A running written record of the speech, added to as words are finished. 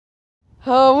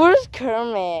Where's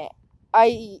Kermit?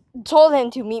 I told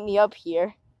him to meet me up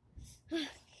here.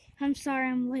 I'm sorry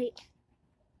I'm late.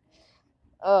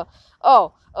 Well,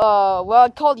 I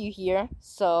called you here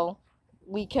so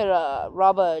we could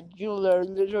rob a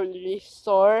jewelry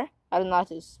store. I don't know how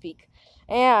to speak.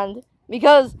 And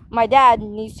because my dad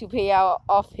needs to pay out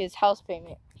off his house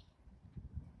payment.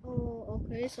 Oh,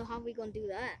 okay. So how are we gonna do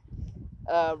that?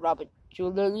 Rob a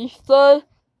jewelry store.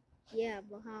 Yeah,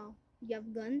 but how? You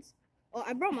have guns? Oh,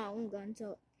 I brought my own gun,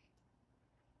 so...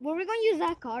 Well, we're gonna use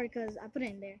that car because I put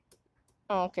it in there.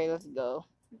 Okay, let's go.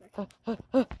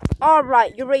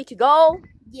 Alright, you ready to go?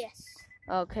 Yes.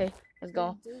 Okay, let's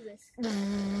go. Let's do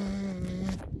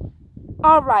this.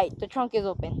 Alright, the trunk is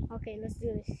open. Okay, let's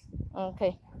do this.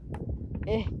 Okay.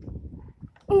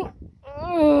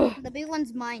 The big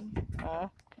one's mine.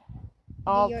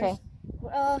 Okay.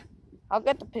 Yours. I'll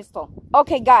get the pistol.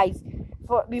 Okay, guys.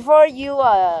 Before you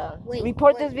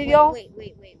report this video.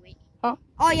 Wait. Huh?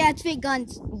 Oh yeah, it's fake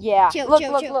guns. Yeah. Chill. Look.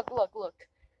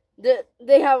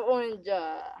 They have orange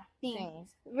things.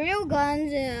 Real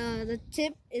guns. The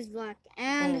tip is black,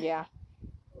 and yeah.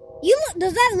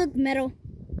 Does that look metal?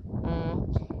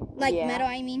 Like yeah. metal,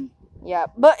 I mean. Yeah,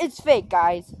 but it's fake,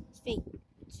 guys. It's fake.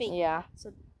 Yeah.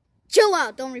 So chill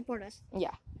out. Don't report us.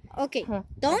 Yeah. Okay.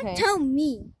 Don't tell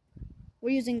me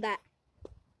we're using that.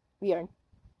 Weird.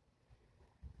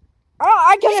 Oh,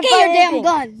 I couldn't Just buy get your anything.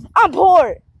 damn guns. I'm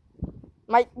poor.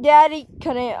 My daddy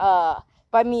couldn't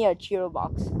buy me a Cheeto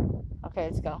box. Okay,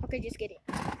 let's go. Okay, just get it.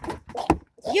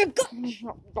 Your gun.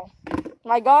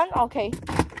 My gun? Okay.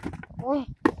 Let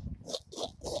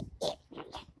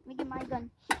me get my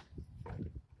gun.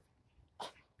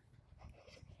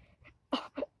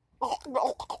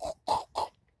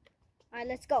 Alright,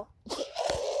 let's go.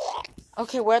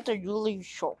 Okay, we're at the jewelry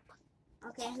shop.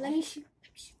 Okay, let me shoot.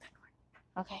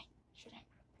 Okay.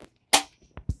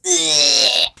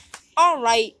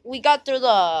 Alright, we got through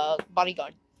the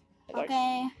bodyguard.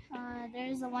 Okay,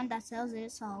 there's the one that sells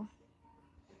it, so.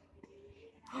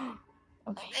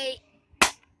 Okay.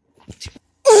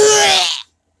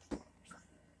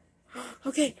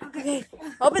 Okay.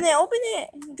 Open it.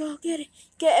 Go get it.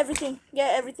 Get everything.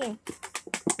 Yeah.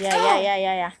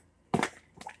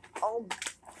 Oh.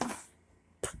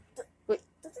 Wait.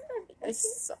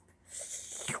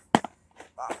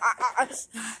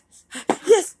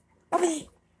 Yes. Open it.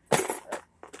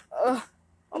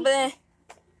 Open it.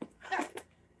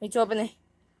 Need to open it.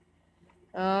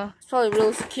 It's probably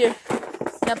really secure.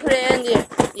 Yeah, put it in there.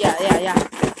 Yeah.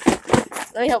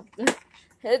 Let me help.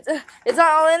 It's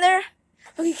not all in there?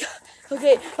 Okay,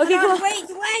 come on.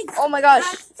 Wait. Oh my gosh. I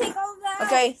have to take all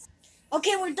that.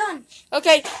 Okay, we're done.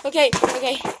 Okay,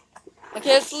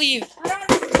 let's leave.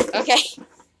 Okay.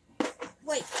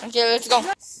 Wait. Okay, let's go.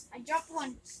 I dropped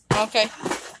one. Okay.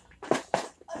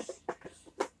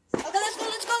 Okay, let's go.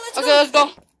 Okay, let's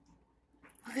go.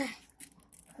 Okay.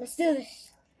 Let's do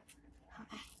this.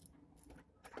 Okay.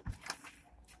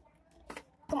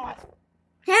 Come on.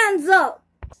 Hands up.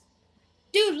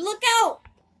 Dude, look out.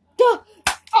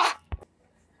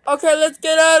 Okay, let's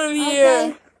get out of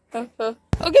here.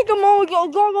 Okay, come on,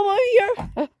 go over here.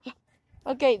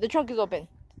 Okay, the trunk is open.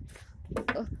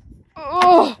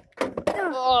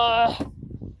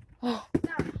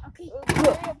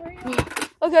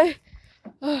 Okay.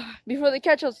 Before they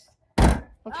catch us. Okay.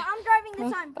 I'm driving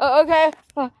this time. Okay.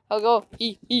 I'll go.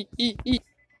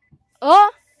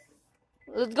 Huh?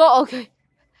 Let's go. Okay.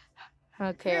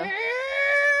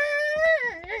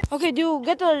 Okay, dude,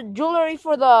 get the jewelry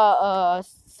for the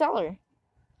seller.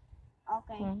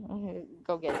 Okay. Okay,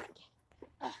 go get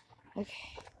it.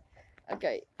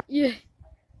 Okay. Yeah.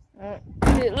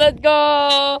 Let's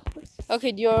go.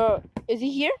 Okay, is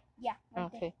he here? Yeah.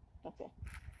 Okay.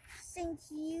 Thank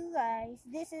you guys.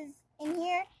 This is in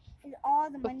here is all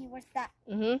the money worth that.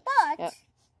 But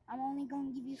I'm only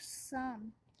gonna give you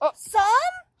some. Oh. Some?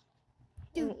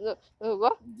 Dude.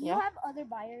 What? Do you have other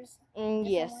buyers?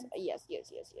 Yes.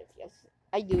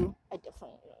 I do. I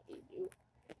definitely do.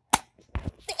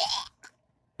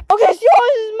 Okay, see all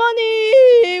his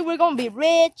money. We're gonna be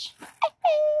rich.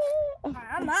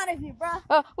 I'm out of here, bro.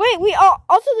 Wait. We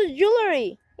also the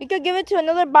jewelry. We could give it to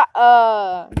another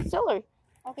seller.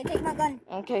 Okay, take my gun.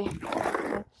 Okay. Make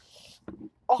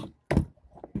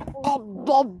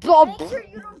sure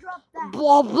you don't drop that.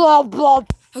 Blah.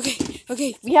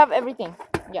 Okay. We have everything.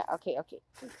 Yeah. Okay.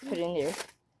 Put it in there.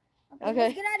 Okay.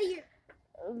 Let's get out of here.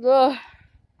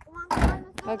 Come on.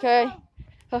 Okay.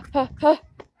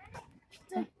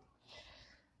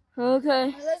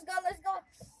 Okay. Let's go.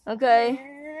 Okay.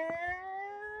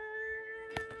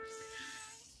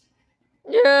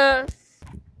 Yeah.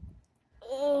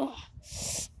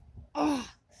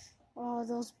 all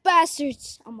those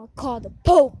bastards, I'm gonna call the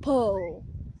Popo.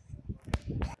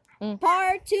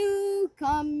 Part 2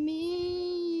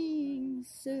 coming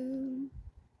soon.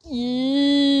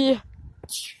 Yeah.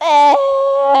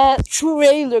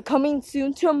 Trailer coming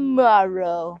soon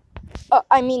tomorrow.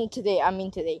 I mean today.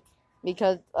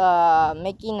 Because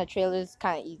making a trailer is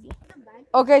kind of easy.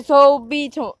 Okay, so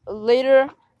be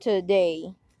later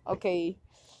today. Okay.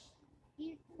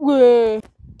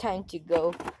 Time to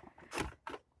go.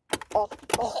 Part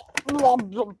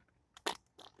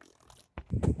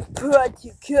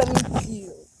 2 coming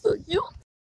soon.